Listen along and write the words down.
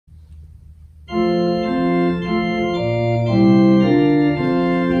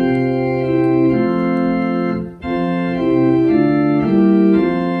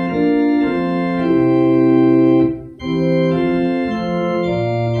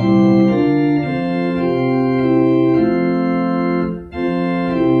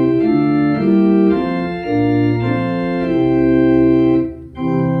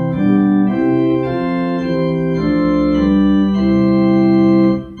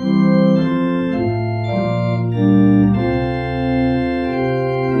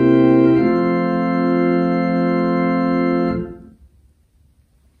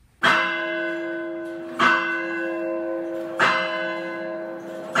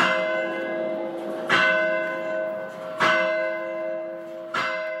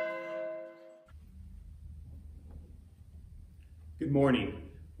morning.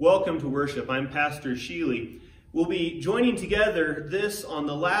 Welcome to worship. I'm Pastor Sheely. We'll be joining together this on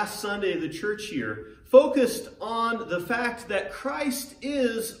the last Sunday of the church year, focused on the fact that Christ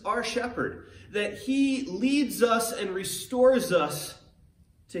is our shepherd, that he leads us and restores us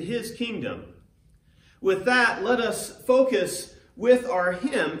to his kingdom. With that, let us focus with our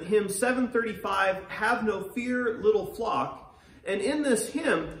hymn 735, Have No Fear, Little Flock. And in this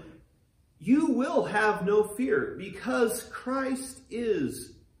hymn, you will have no fear because Christ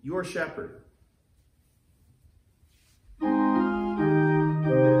is your shepherd.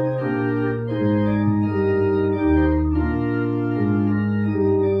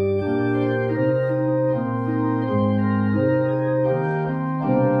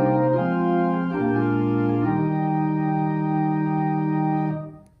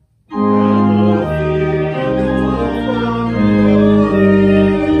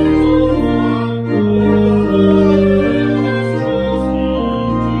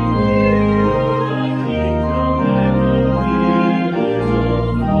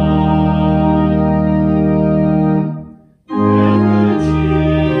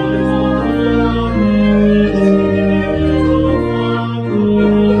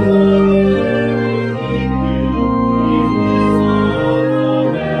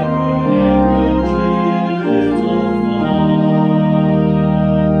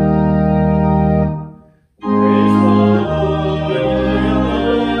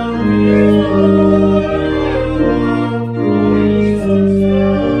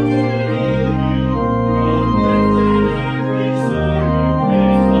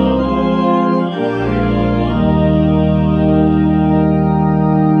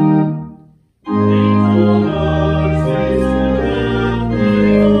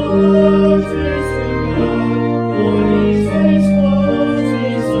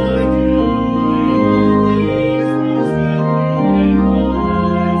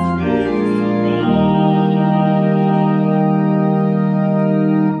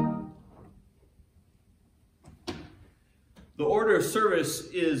 The order of service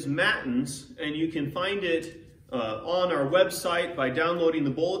is Matins, and you can find it on our website by downloading the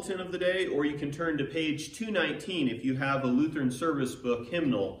bulletin of the day, or you can turn to page 219 if you have a Lutheran service book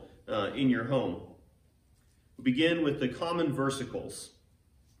hymnal in your home. We'll begin with the common versicles.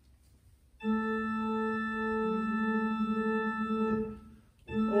 O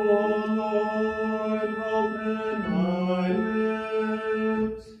Lord, open my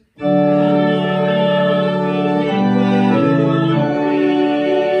lips.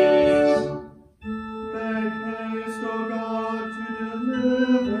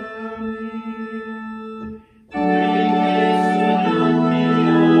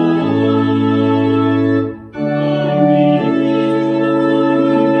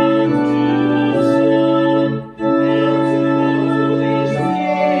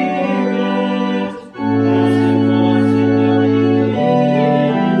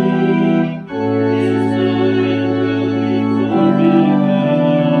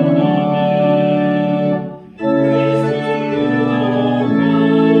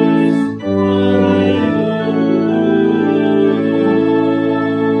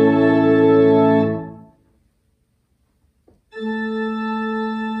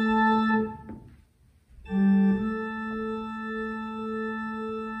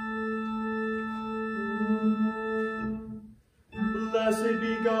 Blessed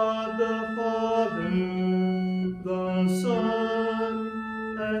be God the Father, the Son,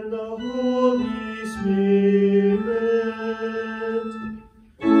 and the Holy Spirit.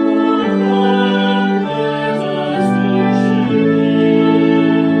 Lord, let us worship you.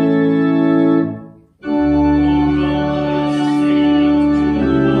 O God, sing to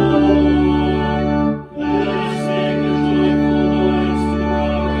the Lord. Let us sing a joyful noise to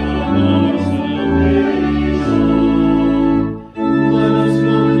our God, our salvation. Let us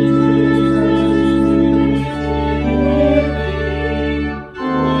come into his presence with thanksgiving. Let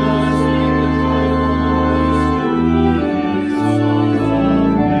us make a joyful noise to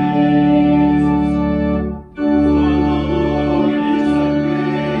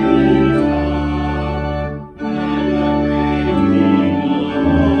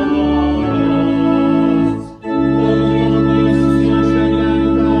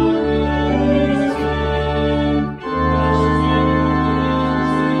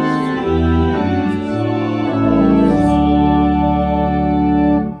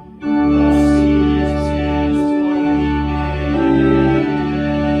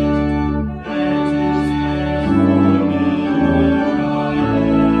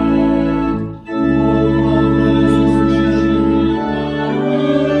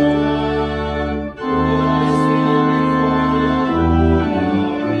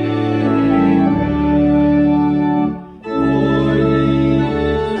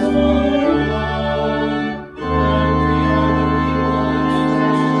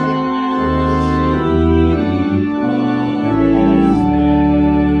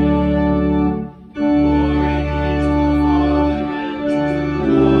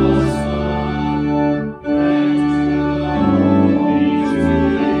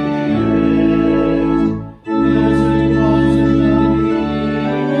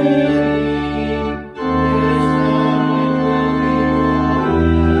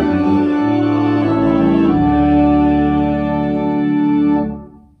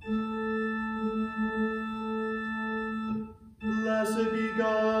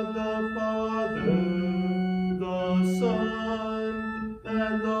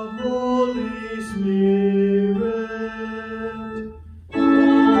and the Holy Spirit.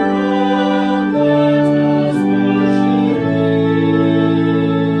 Amen. Let us worship.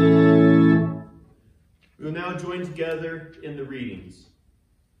 We will now join together in the readings.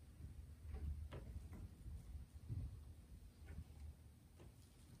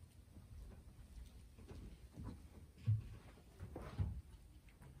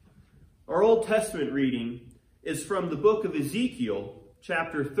 Our Old Testament reading is from the book of Ezekiel,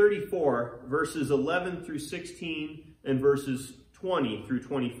 chapter 34, verses 11 through 16, and verses 20 through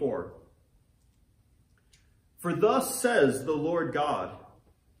 24. For thus says the Lord God,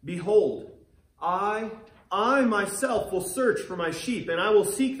 Behold, I myself will search for my sheep, and I will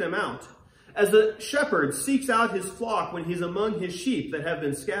seek them out. As a shepherd seeks out his flock when he is among his sheep that have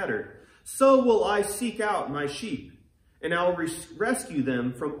been scattered, so will I seek out my sheep. And I will rescue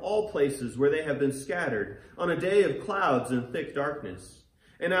them from all places where they have been scattered on a day of clouds and thick darkness.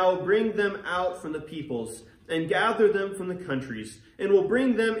 And I will bring them out from the peoples and gather them from the countries and will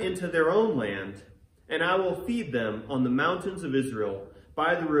bring them into their own land. And I will feed them on the mountains of Israel,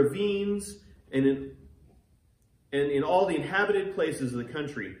 by the ravines and in all the inhabited places of the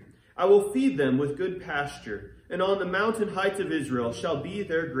country. I will feed them with good pasture, and on the mountain heights of Israel shall be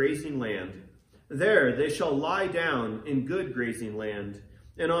their grazing land. There they shall lie down in good grazing land,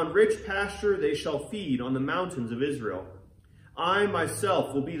 and on rich pasture they shall feed on the mountains of Israel. I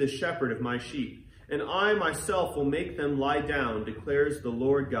myself will be the shepherd of my sheep, and I myself will make them lie down, declares the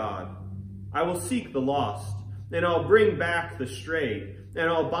Lord God. I will seek the lost, and I'll bring back the strayed, and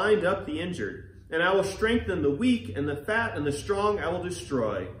I'll bind up the injured, and I will strengthen the weak, and the fat and the strong I will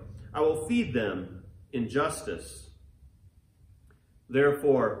destroy. I will feed them in justice.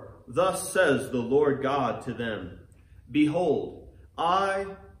 Therefore, thus says the Lord God to them, Behold, I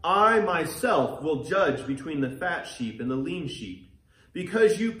myself will judge between the fat sheep and the lean sheep,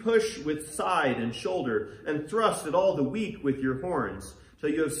 because you push with side and shoulder and thrust at all the weak with your horns, till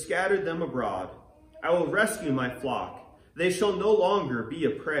you have scattered them abroad. I will rescue my flock. They shall no longer be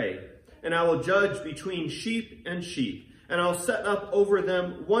a prey. And I will judge between sheep, and I'll set up over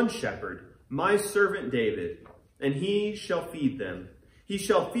them one shepherd, my servant David, and he shall feed them. He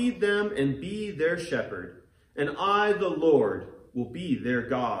shall feed them and be their shepherd. And I, the Lord, will be their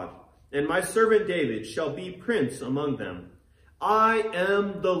God. And my servant David shall be prince among them. I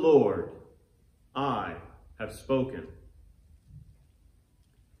am the Lord. I have spoken.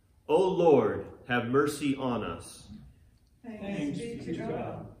 O Lord, have mercy on us. Thanks be to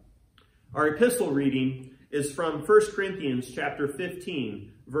God. Our epistle reading is from 1 Corinthians chapter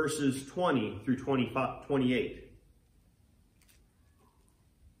 15, verses 20 through 28.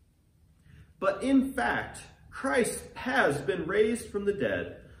 But in fact, Christ has been raised from the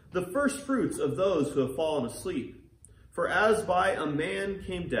dead, the first fruits of those who have fallen asleep. For as by a man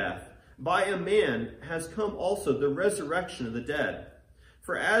came death, by a man has come also the resurrection of the dead.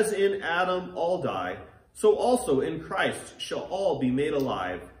 For as in Adam all die, so also in Christ shall all be made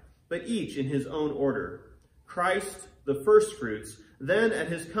alive, but each in his own order. Christ, the first fruits, then at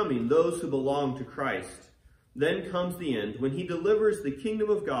his coming those who belong to Christ. Then comes the end, when he delivers the kingdom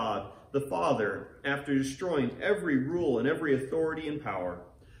of God, the Father, after destroying every rule and every authority and power.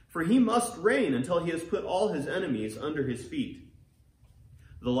 For he must reign until he has put all his enemies under his feet.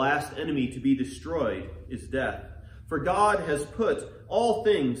 The last enemy to be destroyed is death. For God has put all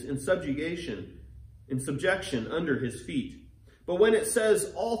things in subjection under his feet. But when it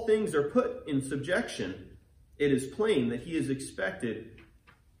says all things are put in subjection, it is plain that he is expected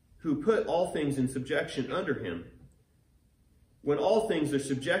who put all things in subjection under him. When all things are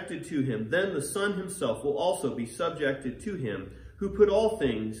subjected to him, then the Son himself will also be subjected to him, who put all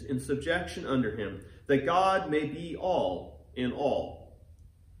things in subjection under him, that God may be all in all.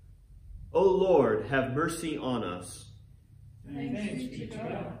 O Lord, have mercy on us. Thanks be to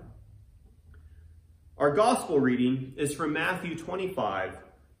God. Our gospel reading is from Matthew 25,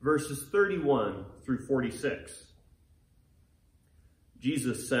 verses 31 through 46.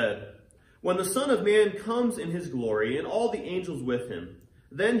 Jesus said, When the Son of Man comes in his glory, and all the angels with him,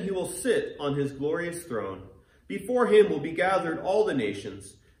 then he will sit on his glorious throne. Before him will be gathered all the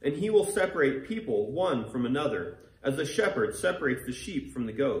nations, and he will separate people one from another, as the shepherd separates the sheep from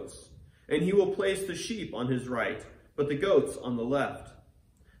the goats. And he will place the sheep on his right, but the goats on the left.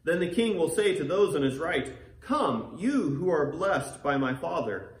 Then the king will say to those on his right, Come, you who are blessed by my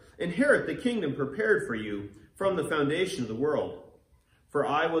Father, inherit the kingdom prepared for you from the foundation of the world. For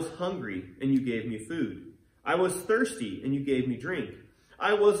I was hungry, and you gave me food. I was thirsty, and you gave me drink.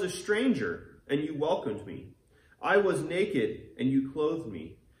 I was a stranger, and you welcomed me. I was naked, and you clothed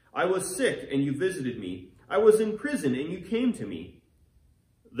me. I was sick, and you visited me. I was in prison, and you came to me.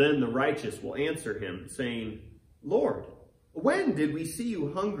 Then the righteous will answer him, saying, Lord, when did we see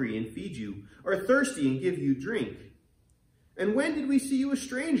you hungry and feed you, or thirsty and give you drink? And when did we see you a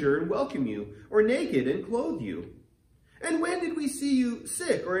stranger and welcome you, or naked and clothe you? And when did we see you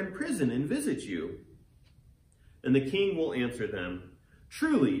sick or in prison and visit you? And the king will answer them,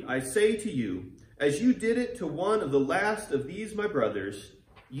 Truly, I say to you, as you did it to one of the last of these my brothers,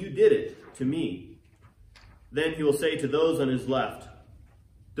 you did it to me. Then he will say to those on his left,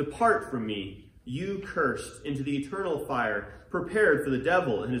 Depart from me, you cursed, into the eternal fire, prepared for the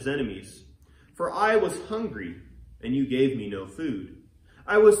devil and his enemies. For I was hungry, and you gave me no food.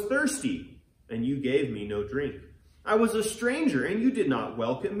 I was thirsty, and you gave me no drink. I was a stranger, and you did not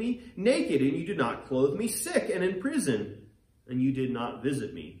welcome me, naked, and you did not clothe me, sick and in prison, and you did not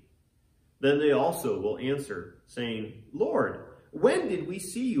visit me. Then they also will answer, saying, Lord, when did we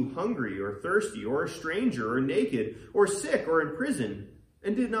see you hungry or thirsty, or a stranger, or naked, or sick, or in prison,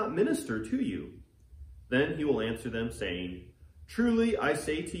 and did not minister to you? Then he will answer them, saying, Truly I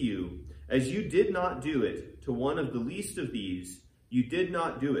say to you, as you did not do it to one of the least of these, you did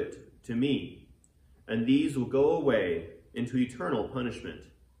not do it to me. And these will go away into eternal punishment,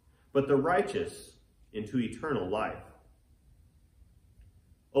 but the righteous into eternal life.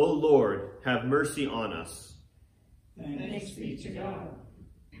 O Lord, have mercy on us. Thanks be to God.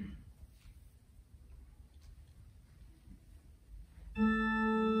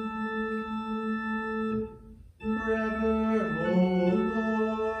 Forever, O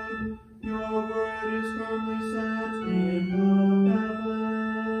Lord, your word is firmly set in the heavens.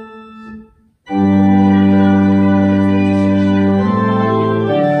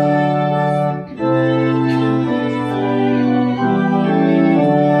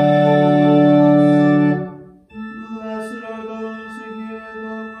 Blessed are those who hear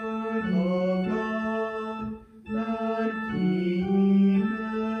the word of God and keep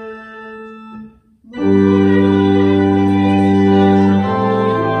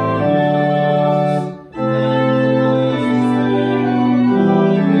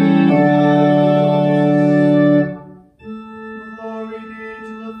Glory be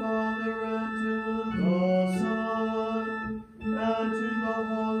to the Father, and to the Son, and to the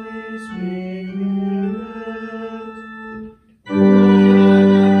Holy Spirit.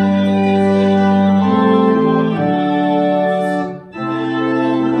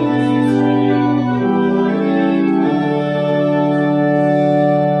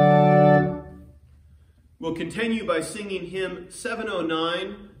 We'll continue by singing hymn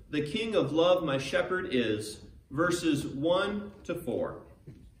 709, The King of Love My Shepherd Is, verses 1 to 4.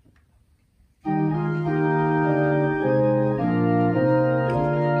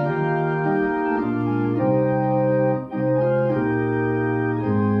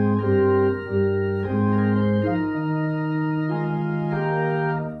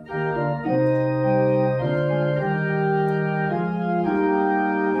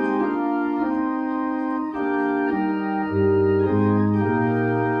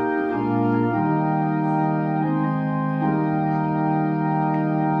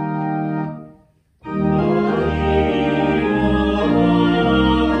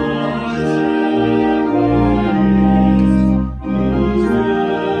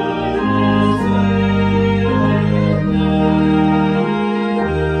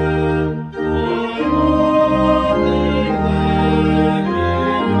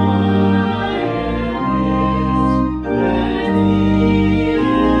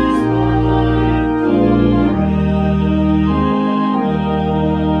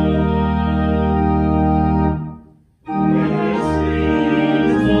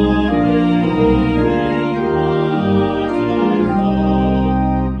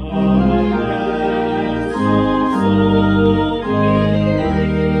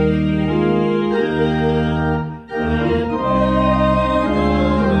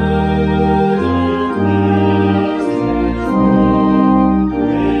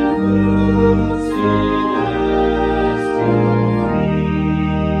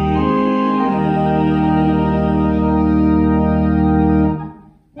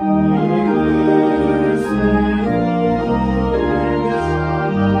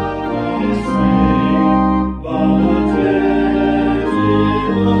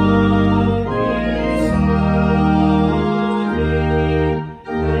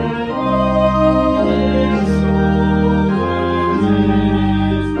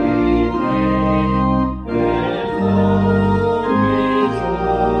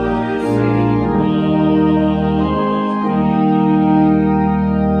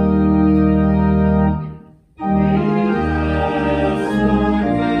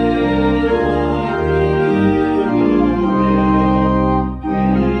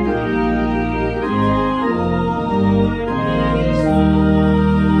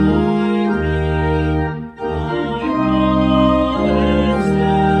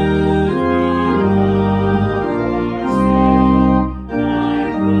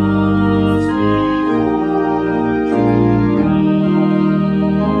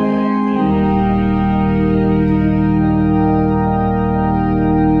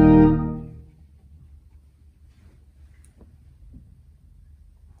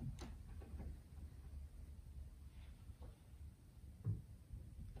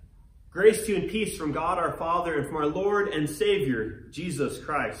 Grace to you and peace from God our Father and from our Lord and Savior, Jesus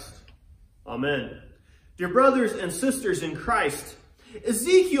Christ. Amen. Dear brothers and sisters in Christ,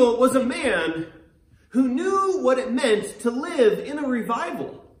 Ezekiel was a man who knew what it meant to live in a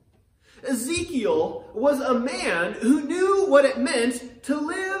revival. Ezekiel was a man who knew what it meant to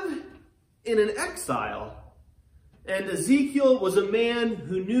live in an exile. And Ezekiel was a man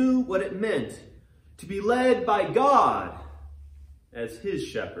who knew what it meant to be led by God as his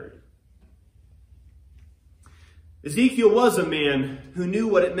shepherd. Ezekiel was a man who knew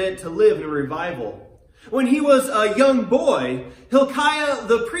what it meant to live in a revival. When he was a young boy, Hilkiah,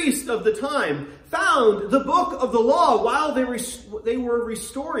 the priest of the time, found the book of the law while they were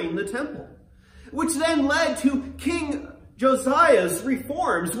restoring the temple, which then led to King Josiah's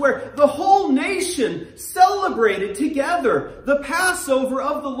reforms, where the whole nation celebrated together the Passover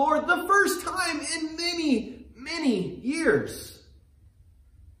of the Lord, the first time in many, many years.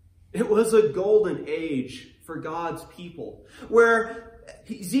 It was a golden age for God's people, where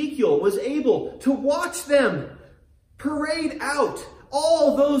Ezekiel was able to watch them parade out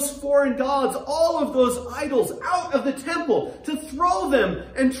all those foreign gods, all of those idols out of the temple, to throw them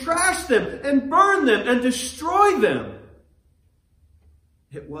and trash them and burn them and destroy them.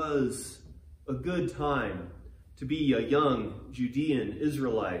 It was a good time to be a young Judean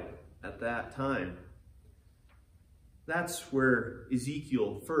Israelite at that time. That's where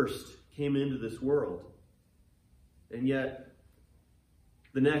Ezekiel first came into this world. And yet,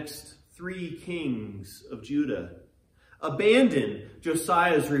 the next 3 kings of Judah abandoned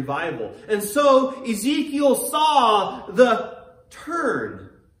Josiah's revival. And so Ezekiel saw the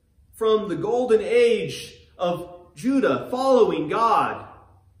turn from the golden age of Judah following God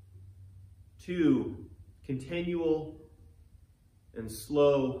to continual and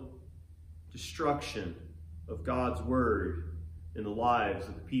slow destruction of God's word in the lives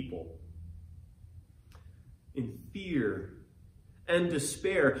of the people. In fear and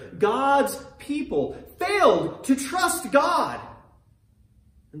despair, God's people failed to trust God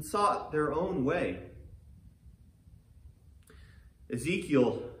and sought their own way.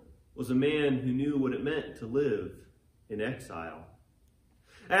 Ezekiel was a man who knew what it meant to live in exile.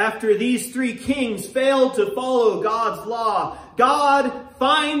 After these 3 kings failed to follow God's law, God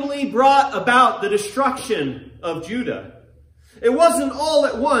finally brought about the destruction of Judah. It wasn't all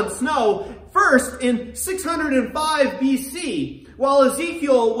at once, no. First, in 605 BC, while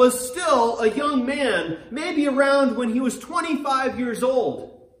Ezekiel was still a young man, maybe around when he was 25 years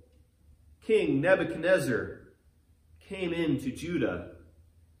old, King Nebuchadnezzar came into Judah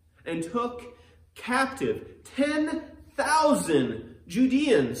and took captive 10,000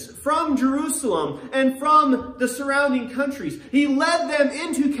 Judeans from Jerusalem and from the surrounding countries. He led them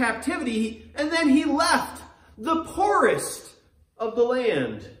into captivity, and then he left the poorest of the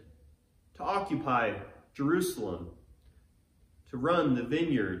land to occupy Jerusalem, to run the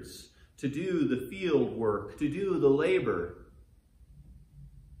vineyards, to do the field work, to do the labor.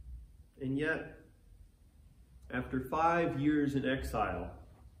 And yet, after 5 years in exile,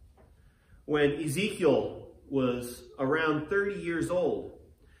 when Ezekiel was around 30 years old,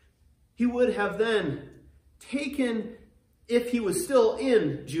 he would have then taken, if he was still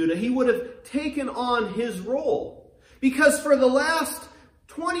in Judah, he would have taken on his role. Because for the last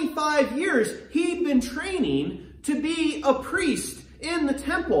 25 years, he'd been training to be a priest in the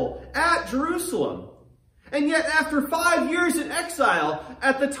temple at Jerusalem. And yet after 5 years in exile,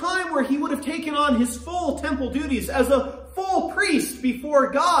 at the time where he would have taken on his full temple duties as a full priest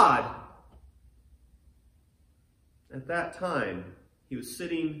before God, at that time, he was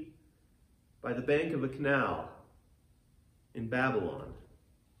sitting by the bank of a canal in Babylon.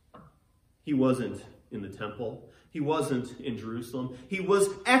 He wasn't in the temple. He wasn't in Jerusalem. He was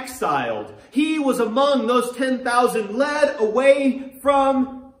exiled. He was among those 10,000 led away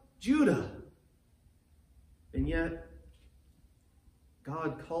from Judah. And yet,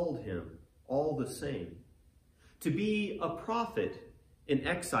 God called him all the same to be a prophet in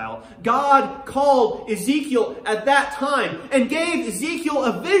exile. God called Ezekiel at that time and gave Ezekiel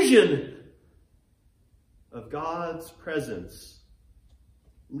a vision of God's presence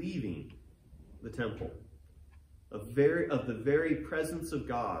leaving the temple, of the very presence of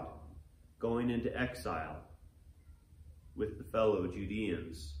God going into exile with the fellow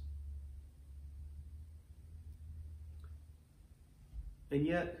Judeans. And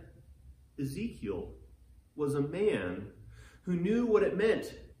yet, Ezekiel was a man who knew what it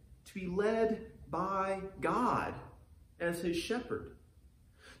meant to be led by God as his shepherd.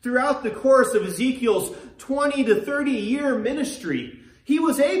 Throughout the course of Ezekiel's 20 to 30 year ministry, He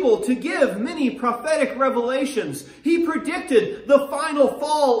was able to give many prophetic revelations. He predicted the final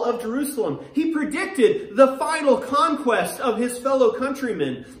fall of Jerusalem. He predicted the final conquest of his fellow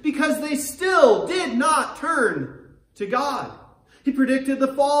countrymen because they still did not turn to God. He predicted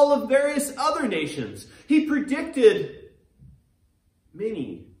the fall of various other nations. He predicted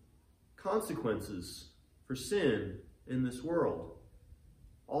many consequences for sin in this world,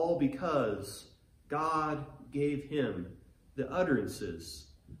 all because God gave him the utterances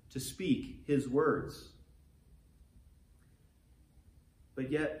to speak his words. But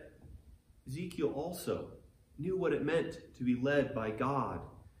yet, Ezekiel also knew what it meant to be led by God,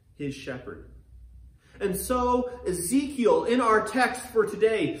 his shepherd. And so, Ezekiel, in our text for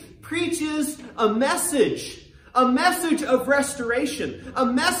today, preaches a message of restoration, a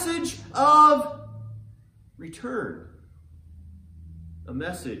message of return, a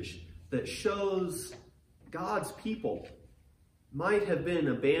message that shows God's people might have been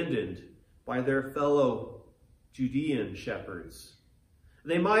abandoned by their fellow Judean shepherds.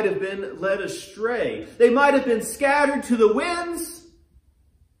 They might have been led astray. They might have been scattered to the winds.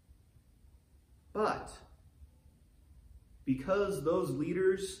 But because those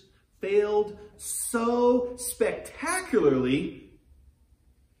leaders failed so spectacularly,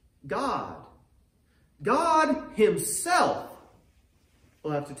 God himself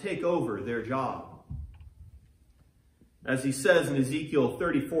will have to take over their job. As he says in Ezekiel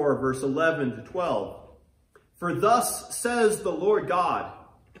 34, verse 11 to 12, "For thus says the Lord God,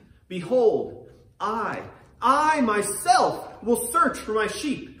 Behold, I myself will search for my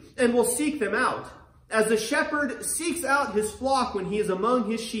sheep and will seek them out. As the shepherd seeks out his flock when he is among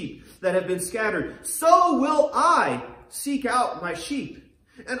his sheep that have been scattered, so will I seek out my sheep,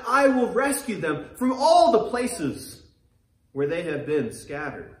 and I will rescue them from all the places where they have been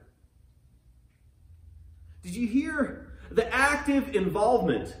scattered." Did you hear the active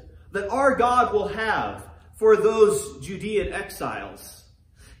involvement that our God will have for those Judean exiles?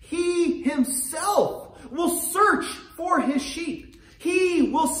 He himself will search for his sheep. He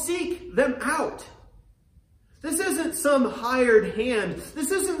will seek them out. This isn't some hired hand.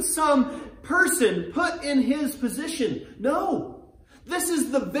 This isn't some person put in his position. No, this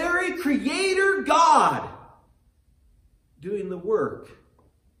is the very Creator God doing the work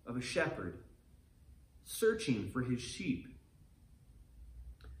of a shepherd, searching for his sheep,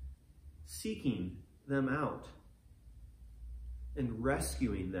 seeking them out, and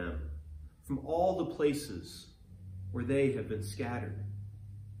rescuing them from all the places where they have been scattered.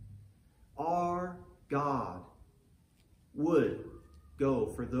 Our God would go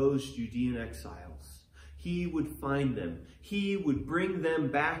for those Judean exiles. He would find them. He would bring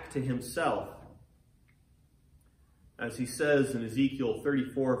them back to himself. As he says in Ezekiel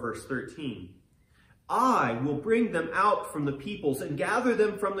 34, verse 13, "I will bring them out from the peoples and gather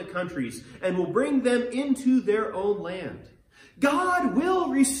them from the countries and will bring them into their own land." God will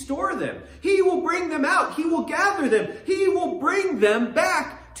restore them. He will bring them out. He will gather them. He will bring them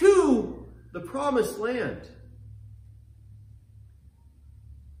back to the promised land.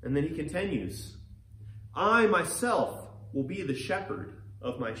 And then he continues, "I myself will be the shepherd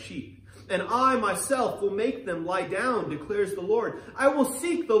of my sheep, and I myself will make them lie down, declares the Lord. I will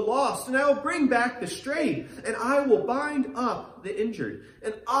seek the lost, and I will bring back the strayed, and I will bind up the injured,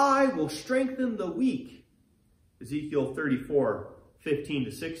 and I will strengthen the weak." Ezekiel 34, 15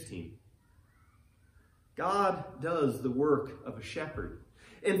 to 16. God does the work of a shepherd.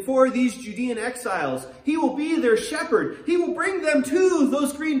 And for these Judean exiles, he will be their shepherd. He will bring them to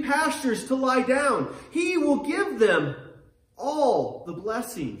those green pastures to lie down. He will give them all the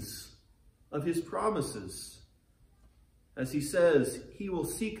blessings of his promises. As he says, he will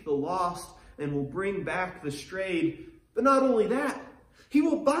seek the lost and will bring back the strayed. But not only that, he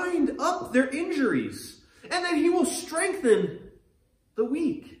will bind up their injuries. And then he will strengthen the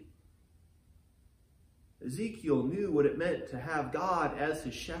weak. Ezekiel knew what it meant to have God as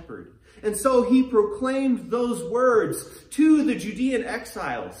his shepherd. And so he proclaimed those words to the Judean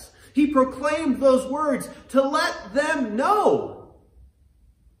exiles. He proclaimed those words to let them know,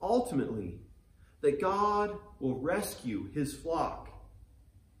 ultimately, that God will rescue his flock.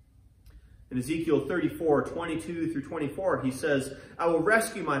 In Ezekiel 34, 22 through 24, he says, "I will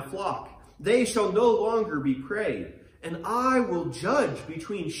rescue my flock. They shall no longer be prey, and I will judge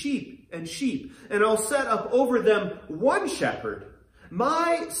between sheep, and I'll set up over them one shepherd,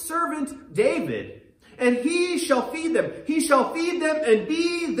 my servant David, and he shall feed them. He shall feed them and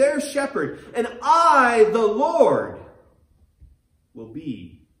be their shepherd, and I, the Lord, will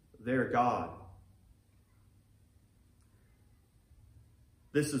be their God."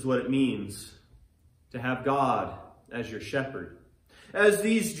 This is what it means to have God as your shepherd. As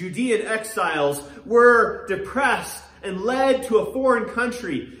these Judean exiles were depressed and led to a foreign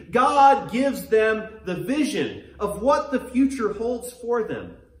country, God gives them the vision of what the future holds for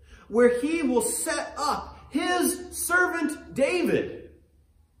them, where he will set up his servant David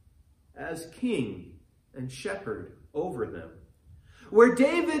as king and shepherd over them, where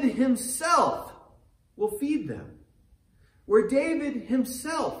David himself will feed them, where David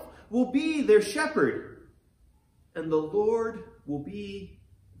himself will be their shepherd, and the Lord will be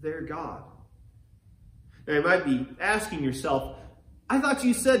their God. Now you might be asking yourself, I thought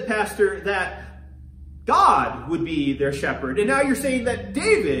you said, Pastor, that God would be their shepherd, and now you're saying that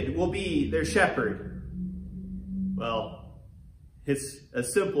David will be their shepherd. Well, it's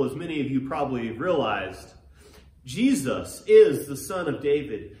as simple as many of you probably have realized. Jesus is the son of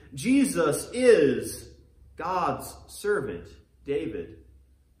David. Jesus is God's servant, David,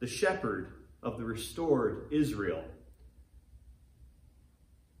 the shepherd of the restored Israel.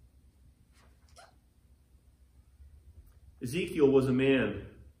 Ezekiel was a man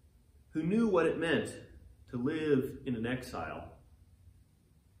who knew what it meant to live in an exile.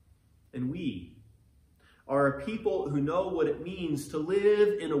 And we are a people who know what it means to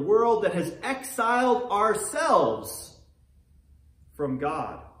live in a world that has exiled ourselves from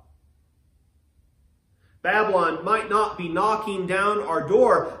God. Babylon might not be knocking down our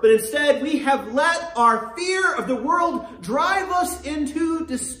door, but instead we have let our fear of the world drive us into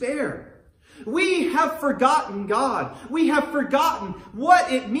despair. We have forgotten God. We have forgotten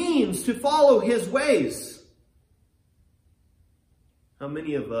what it means to follow his ways. How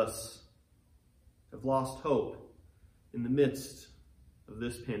many of us have lost hope in the midst of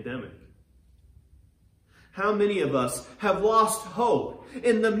this pandemic? How many of us have lost hope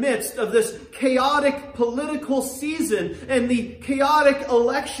in the midst of this chaotic political season and the chaotic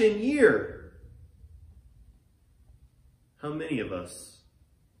election year? How many of us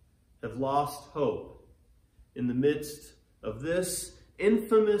have lost hope in the midst of this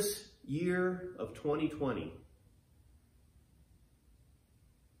infamous year of 2020?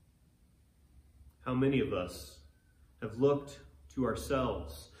 How many of us have looked to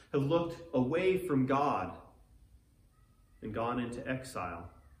ourselves, have looked away from God and gone into exile,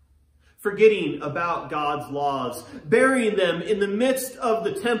 forgetting about God's laws, burying them in the midst of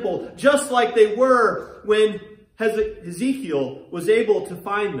the temple, just like they were when Ezekiel was able to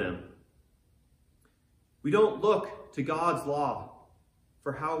find them? We don't look to God's law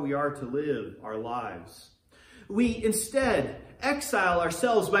for how we are to live our lives. We instead exile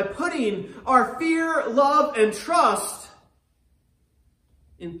ourselves by putting our fear, love, and trust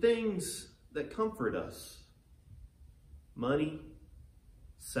in things that comfort us. Money,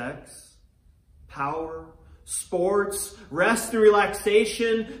 sex, power, sports, rest and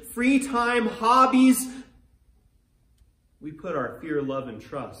relaxation, free time, hobbies. We put our fear, love, and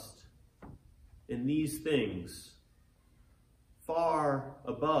trust in these things far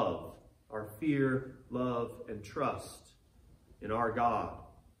above our fear, love, and trust in our God.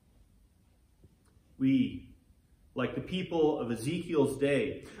 We, like the people of Ezekiel's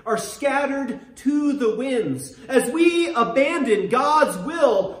day, are scattered to the winds as we abandon God's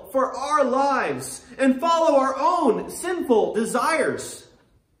will for our lives and follow our own sinful desires.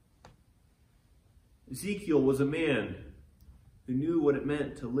 Ezekiel was a man who knew what it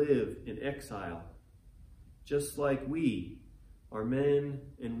meant to live in exile, just like we are men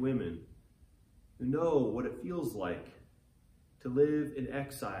and women who know what it feels like to live in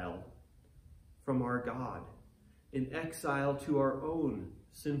exile from our God, in exile to our own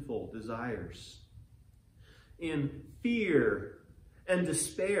sinful desires. In fear and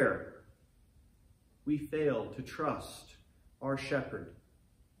despair, we fail to trust our shepherd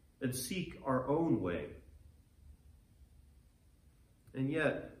and seek our own way. And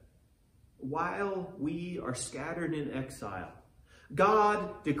yet, while we are scattered in exile,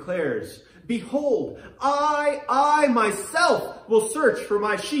 God declares, "Behold, I myself will search for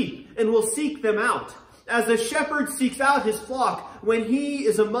my sheep and will seek them out. As a shepherd seeks out his flock when he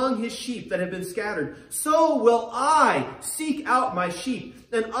is among his sheep that have been scattered, so will I seek out my sheep,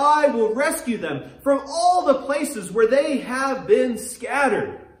 and I will rescue them from all the places where they have been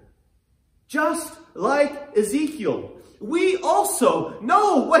scattered." Just like Ezekiel, we also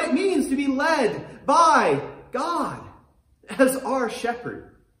know what it means to be led by God as our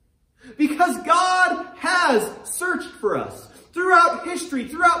shepherd. Because God has searched for us throughout history,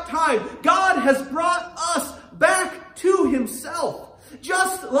 throughout time. God has brought us back to himself.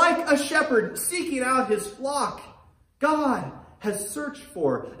 Just like a shepherd seeking out his flock, God has searched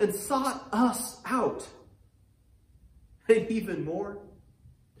for and sought us out. And even more,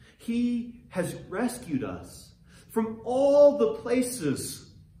 he has rescued us from all the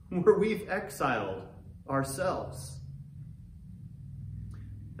places where we've exiled ourselves.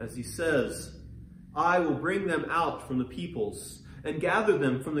 As he says, I will bring them out from the peoples and gather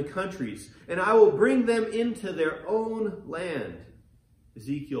them from the countries, and I will bring them into their own land.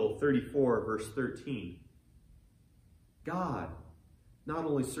 Ezekiel 34, verse 13. God not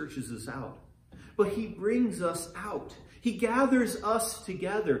only searches us out, but he brings us out. He gathers us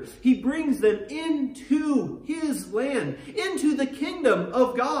together. He brings them into his land, into the kingdom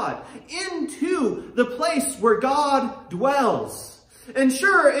of God, into the place where God dwells. And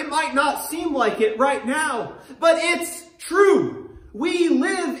sure, it might not seem like it right now, but it's true. We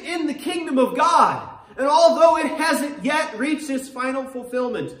live in the kingdom of God. And although it hasn't yet reached its final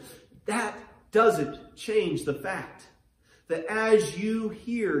fulfillment, that doesn't change the fact that as you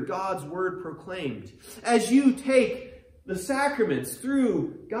hear God's word proclaimed, as you take the sacraments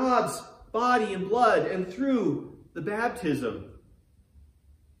through God's body and blood and through the baptism,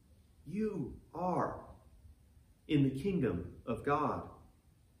 you are in the kingdom of God.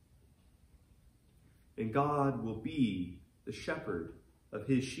 And God will be the shepherd of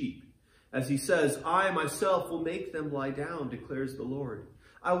his sheep. As he says, I myself will make them lie down, declares the Lord.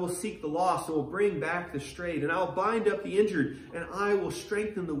 I will seek the lost and will bring back the strayed, and I will bind up the injured, and I will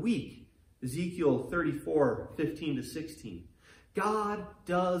strengthen the weak. Ezekiel 34, 15 to 16. God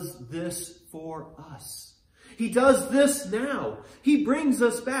does this for us. He does this now. He brings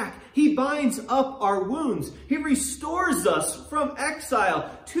us back. He binds up our wounds. He restores us from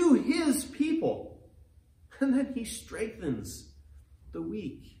exile to his people. And then he strengthens the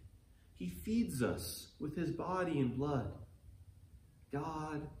weak. He feeds us with his body and blood.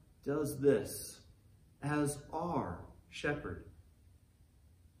 God does this as our shepherd.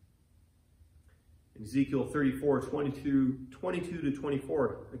 In Ezekiel 34, 22 to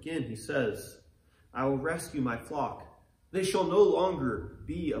 24, again he says, I will rescue my flock. They shall no longer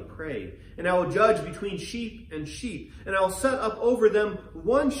be a prey. And I will judge between sheep and sheep. And I will set up over them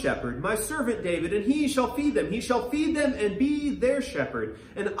one shepherd, my servant David, and he shall feed them. He shall feed them and be their shepherd.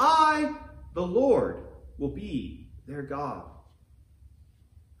 And I, the Lord, will be their God.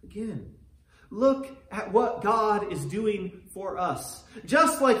 Again, look at what God is doing for us.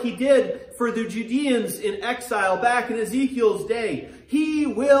 Just like he did for the Judeans in exile back in Ezekiel's day, he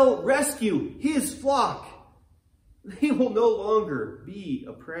will rescue his flock. They will no longer be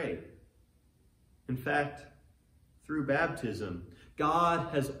a prey. In fact, through baptism,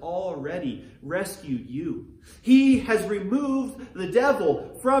 God has already rescued you. He has removed the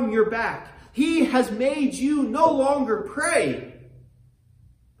devil from your back. He has made you no longer prey,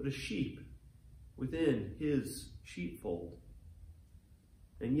 but a sheep within his sheepfold.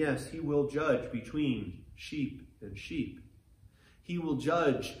 And yes, he will judge between sheep and sheep. He will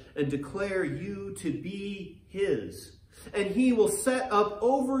judge and declare you to be his. And he will set up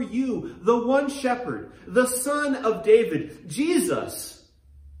over you the one shepherd, the Son of David, Jesus.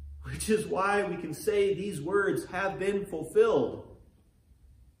 Which is why we can say these words have been fulfilled.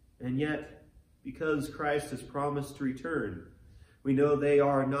 And yet, because Christ has promised to return, we know they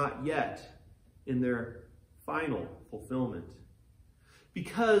are not yet in their final fulfillment.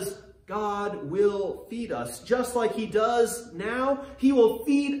 Because God will feed us just like he does now. He will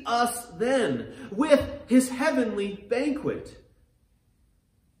feed us then with his heavenly banquet.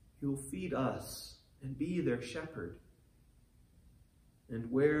 He will feed us and be their shepherd. And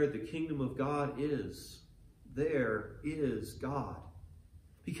where the kingdom of God is, there is God.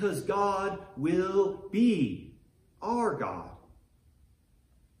 Because God will be our God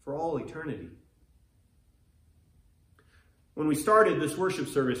for all eternity. When we started this worship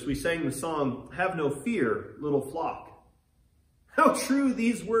service, we sang the song, Have No Fear, Little Flock. How true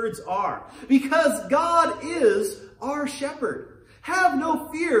these words are. Because God is our shepherd. Have no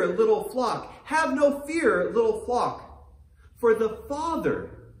fear, little flock. Have no fear, little flock. For the Father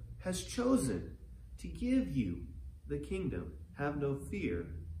has chosen to give you the kingdom. Have no fear,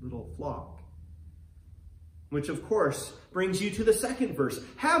 little flock. Which, of course, brings you to the second verse.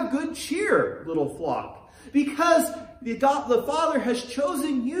 Have good cheer, little flock. Because the Father has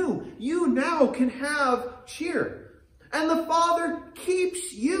chosen you, you now can have cheer. And the Father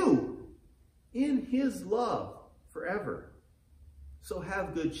keeps you in his love forever. So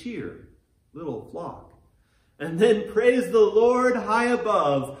have good cheer, little flock. And then praise the Lord high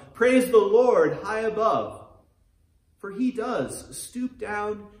above. Praise the Lord high above. For he does stoop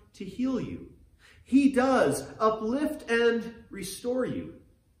down to heal you. He does uplift and restore you.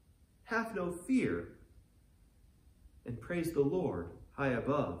 Have no fear. And praise the Lord high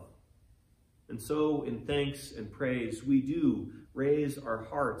above. And so in thanks and praise, we do raise our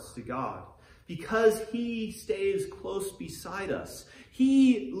hearts to God. because he stays close beside us.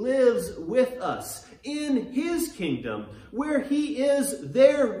 He lives with us in his kingdom. Where he is,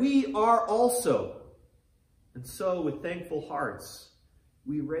 there we are also. And so with thankful hearts,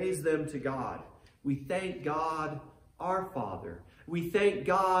 we raise them to God. We thank God, our Father. We thank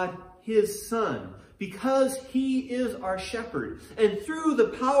God, his Son, because he is our shepherd. And through the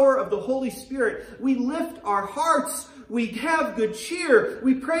power of the Holy Spirit, we lift our hearts. We have good cheer.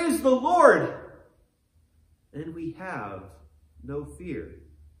 We praise the Lord. And we have no fear.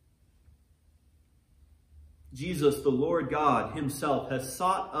 Jesus, the Lord God himself, has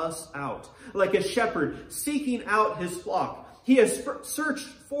sought us out like a shepherd seeking out his flock. He has searched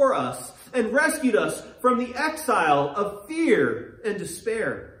for us and rescued us from the exile of fear and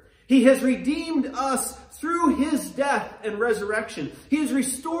despair. He has redeemed us through his death and resurrection. He has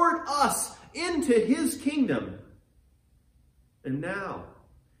restored us into his kingdom. And now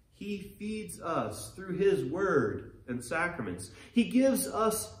he feeds us through his word and sacraments. He gives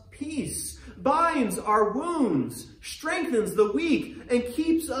us peace, binds our wounds, strengthens the weak, and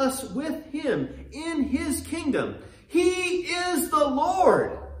keeps us with him in his kingdom. He is the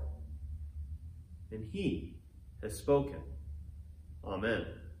Lord, and he has spoken. Amen.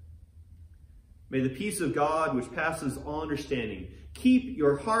 May the peace of God, which passes all understanding, keep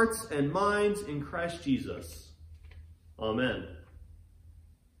your hearts and minds in Christ Jesus. Amen.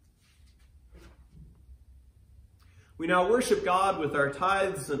 We now worship God with our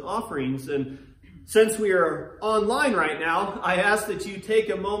tithes and offerings, and since we are online right now, I ask that you take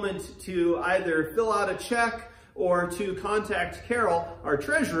a moment to either fill out a check or to contact Carol, our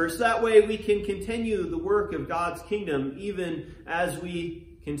treasurer, so that way we can continue the work of God's kingdom even as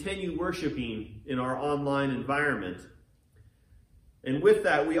we continue worshiping in our online environment. And with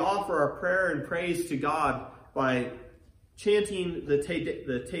that, we offer our prayer and praise to God by chanting the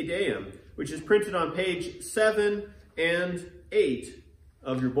Te Deum, which is printed on page 7 and 8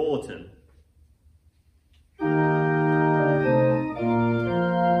 of your bulletin. Amen.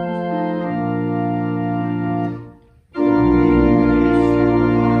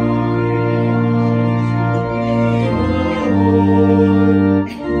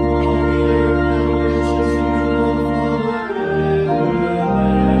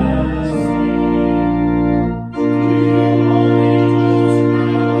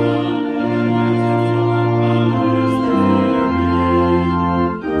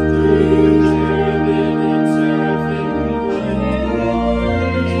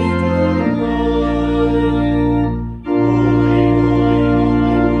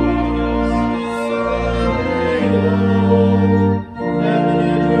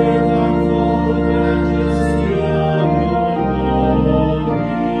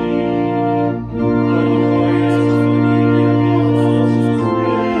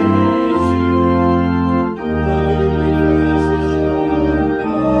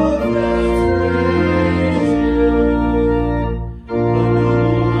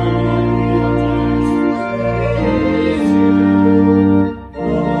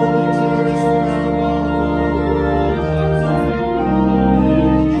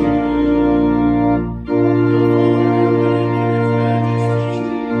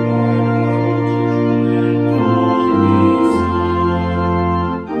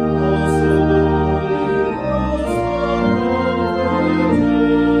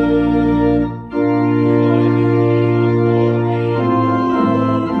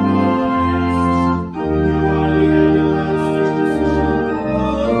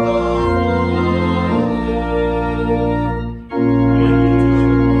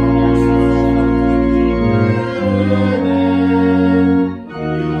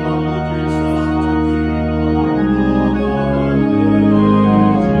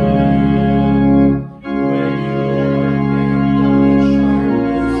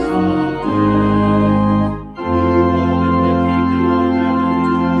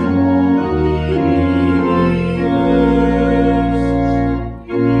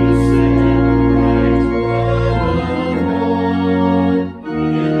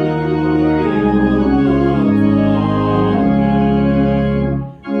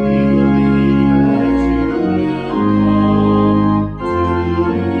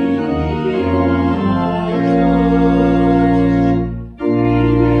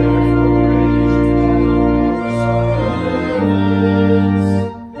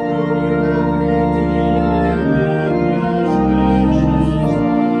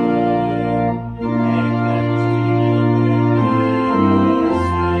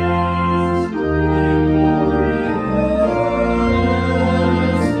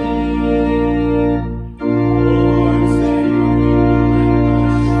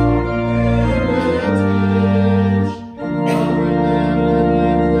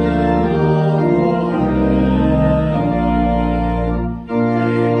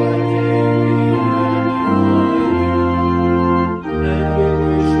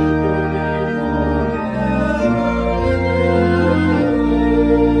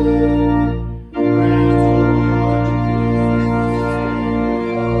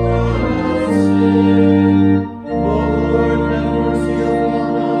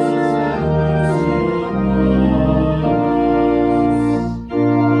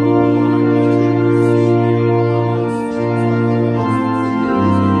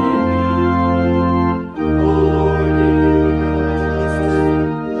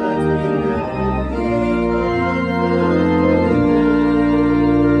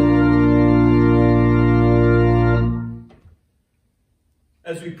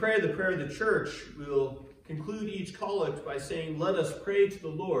 the prayer of the church, we'll conclude each collect by saying, "Let us pray to the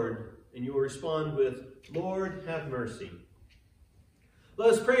Lord," and you will respond with, "Lord, have mercy." Let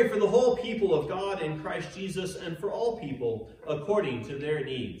us pray for the whole people of God in Christ Jesus and for all people according to their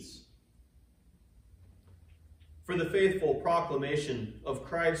needs. For the faithful proclamation of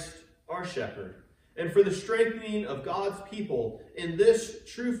Christ, our shepherd, and for the strengthening of God's people in this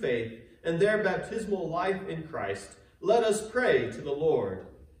true faith and their baptismal life in Christ, let us pray to the Lord.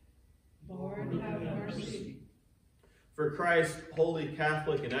 Lord, have mercy. For Christ's holy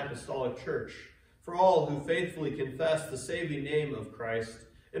Catholic and Apostolic Church, for all who faithfully confess the saving name of Christ,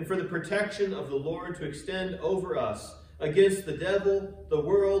 and for the protection of the Lord to extend over us against the devil, the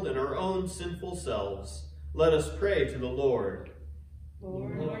world, and our own sinful selves, let us pray to the Lord.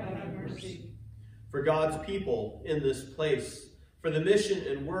 Lord, have mercy. For God's people in this place, for the mission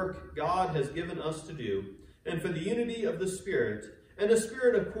and work God has given us to do, and for the unity of the Spirit, and a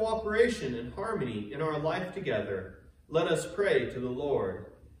spirit of cooperation and harmony in our life together, let us pray to the Lord.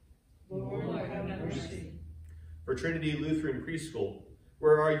 Lord, have mercy. For Trinity Lutheran Preschool,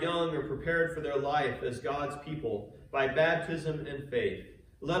 where our young are prepared for their life as God's people by baptism and faith,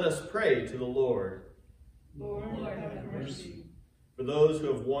 let us pray to the Lord. Lord, have mercy. For those who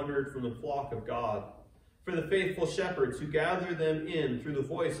have wandered from the flock of God, for the faithful shepherds who gather them in through the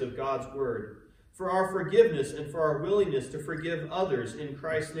voice of God's word, for our forgiveness and for our willingness to forgive others in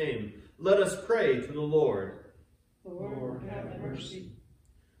Christ's name, let us pray to the Lord. Lord, have mercy.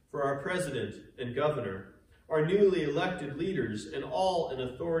 For our president and governor, our newly elected leaders, and all in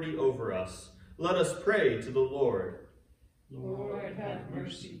authority over us, let us pray to the Lord. Lord, have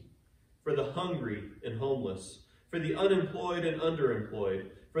mercy. For the hungry and homeless, for the unemployed and underemployed,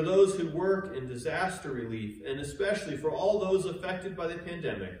 for those who work in disaster relief, and especially for all those affected by the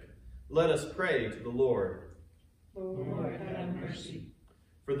pandemic, let us pray to the Lord. Lord, have mercy.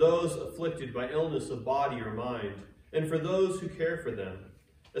 For those afflicted by illness of body or mind, and for those who care for them,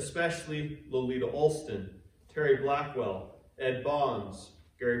 especially Lolita Olston, Terry Blackwell, Ed Bonds,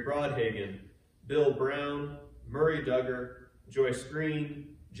 Gary Broadhagen, Bill Brown, Murray Duggar, Joyce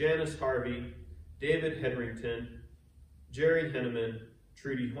Green, Janice Harvey, David Hedrington, Jerry Henneman,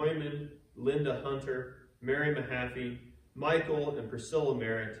 Trudy Hoyman, Linda Hunter, Mary Mahaffey, Michael and Priscilla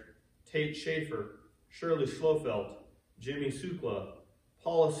Merritt, Tate Schaefer, Shirley Schlofelt, Jimmy Sukla,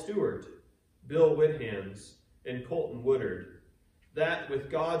 Paula Stewart, Bill Whithans, and Colton Woodard, that with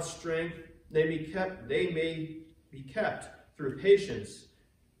God's strength they may be kept through patience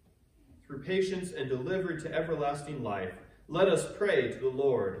and delivered to everlasting life. Let us pray to the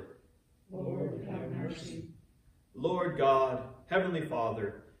Lord. Lord, have mercy. Lord God, Heavenly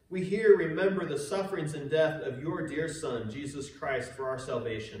Father, we here remember the sufferings and death of your dear Son, Jesus Christ, for our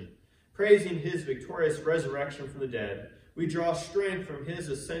salvation. Praising his victorious resurrection from the dead, we draw strength from his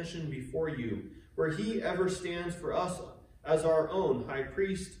ascension before you, where he ever stands for us as our own high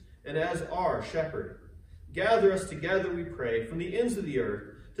priest and as our shepherd. Gather us together, we pray, from the ends of the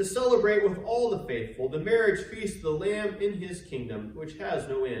earth to celebrate with all the faithful the marriage feast of the Lamb in his kingdom, which has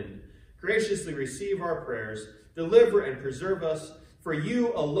no end. Graciously receive our prayers, deliver and preserve us. For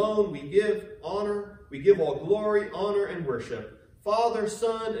you alone we give honor, we give all glory, honor, and worship. Father,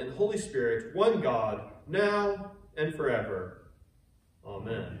 Son, and Holy Spirit, one God, now and forever.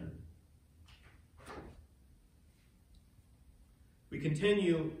 Amen. We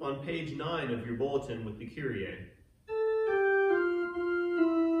continue on page 9 of your bulletin with the Kyrie.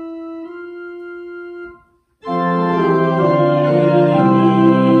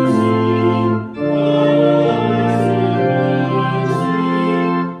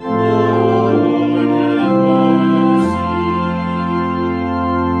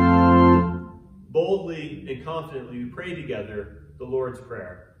 Boldly and confidently we pray together the Lord's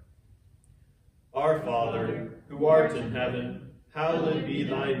Prayer. Our Father, who art in heaven, hallowed be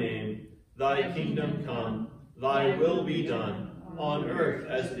thy name. Thy kingdom come, thy will be done, on earth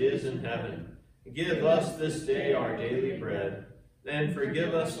as it is in heaven. Give us this day our daily bread, and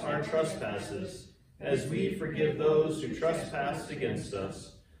forgive us our trespasses, as we forgive those who trespass against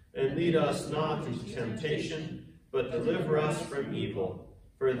us. And lead us not into temptation, but deliver us from evil.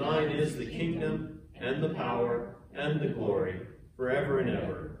 For thine is the kingdom, and the power, and the glory, forever and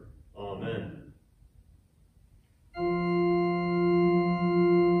ever. Amen.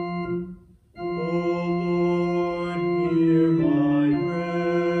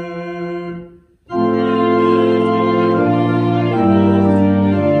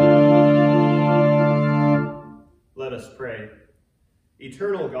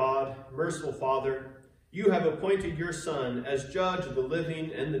 Eternal God, merciful Father, you have appointed your Son as judge of the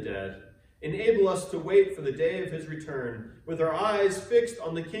living and the dead. Enable us to wait for the day of his return, with our eyes fixed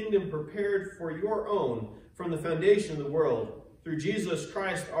on the kingdom prepared for your own from the foundation of the world, through Jesus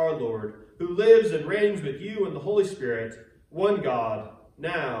Christ our Lord, who lives and reigns with you in the Holy Spirit, one God,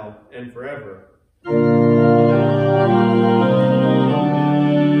 now and forever.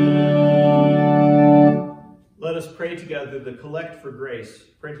 Let us pray together the Collect for Grace,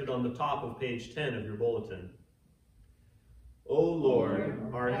 printed on the top of page 10 of your bulletin. O Lord,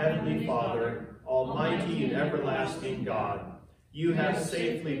 our heavenly Father, almighty and everlasting God, you have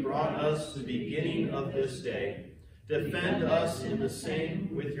safely brought us to the beginning of this day. Defend us in the same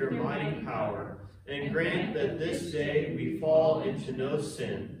with your mighty power, and grant that this day we fall into no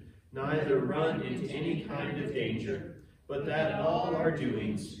sin, neither run into any kind of danger, but that all our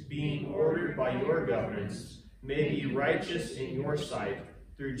doings, being ordered by your governance, may be righteous in your sight,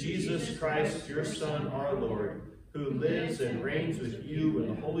 through Jesus Christ, your Son, our Lord, who lives and reigns with you in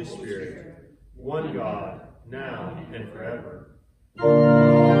the Holy Spirit, one God, now and forever.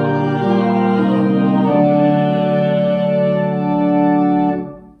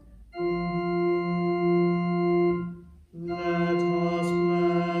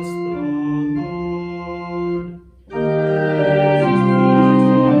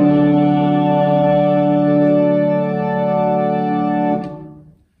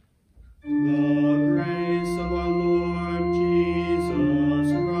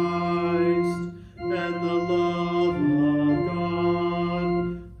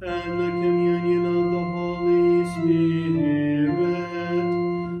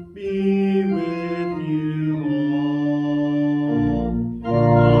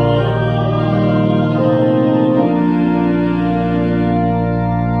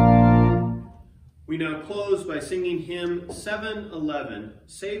 Singing hymn 711,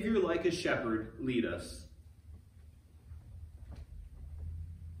 Savior like a shepherd, lead us.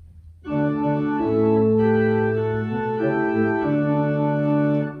 Thank you.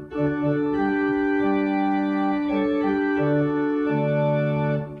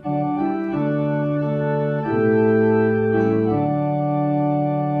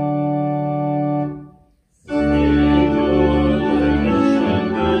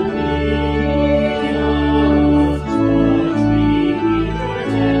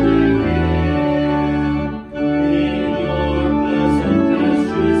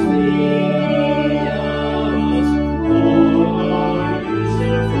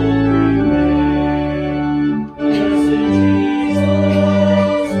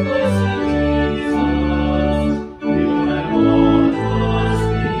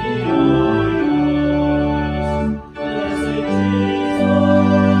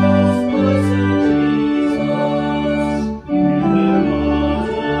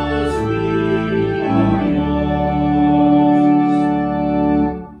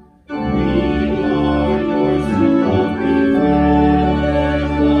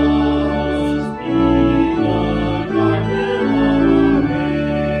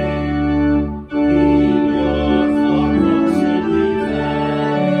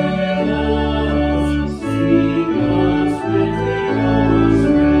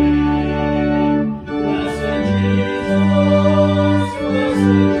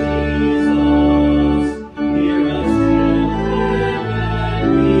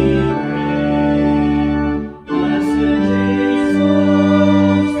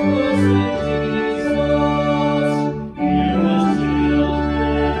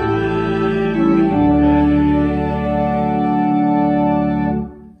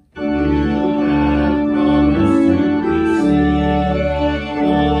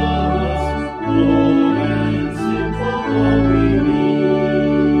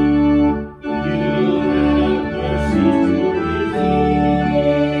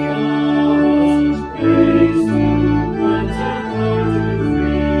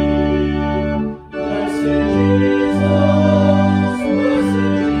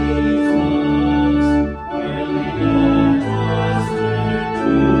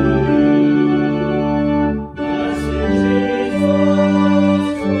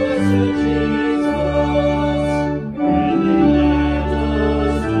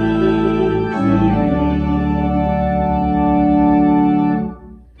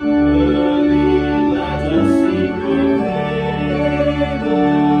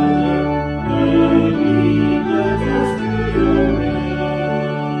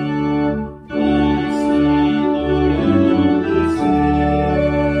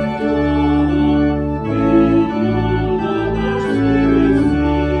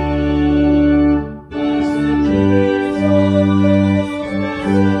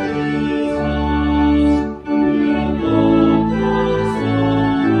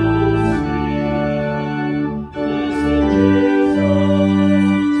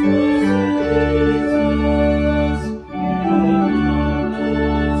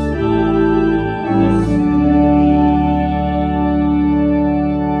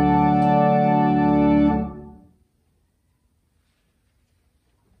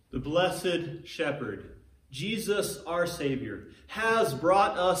 blessed shepherd, Jesus our Savior, has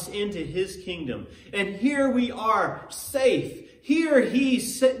brought us into his kingdom. And here we are, safe. Here he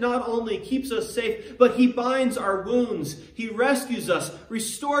not only keeps us safe, but he binds our wounds. He rescues us,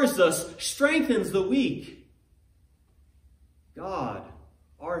 restores us, strengthens the weak. God,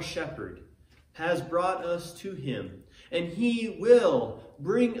 our shepherd, has brought us to him, and he will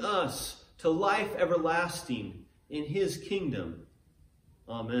bring us to life everlasting in his kingdom.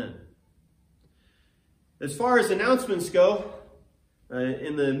 Amen. As far as announcements go,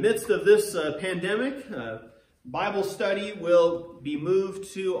 in the midst of this pandemic, Bible study will be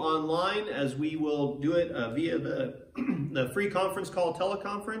moved to online, as we will do it via the free conference call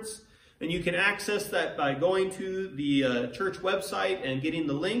teleconference. And you can access that by going to the church website and getting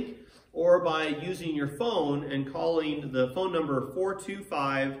the link, or by using your phone and calling the phone number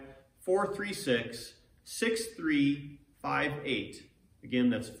 425-436-6358. Again,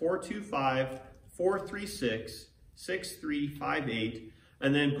 that's 425-436-6358.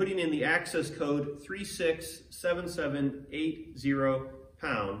 And then putting in the access code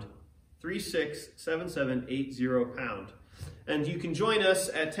 367780#, 367780#. And you can join us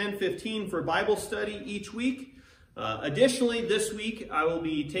at 10:15 for Bible study each week. Additionally, this week I will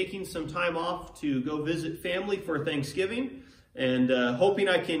be taking some time off to go visit family for Thanksgiving, and hoping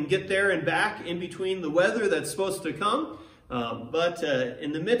I can get there and back in between the weather that's supposed to come. But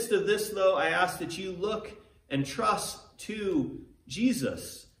in the midst of this, though, I ask that you look and trust to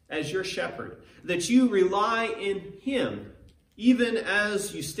Jesus as your shepherd, that you rely in him, even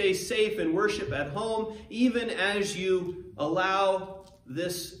as you stay safe and worship at home, even as you allow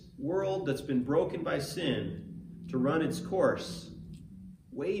this world that's been broken by sin to run its course,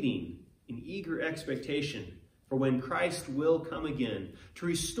 waiting in eager expectation for when Christ will come again to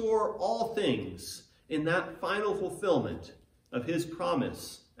restore all things in that final fulfillment of his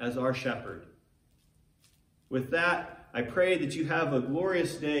promise as our shepherd. With that, I pray that you have a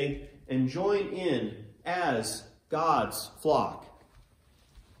glorious day and join in as God's flock.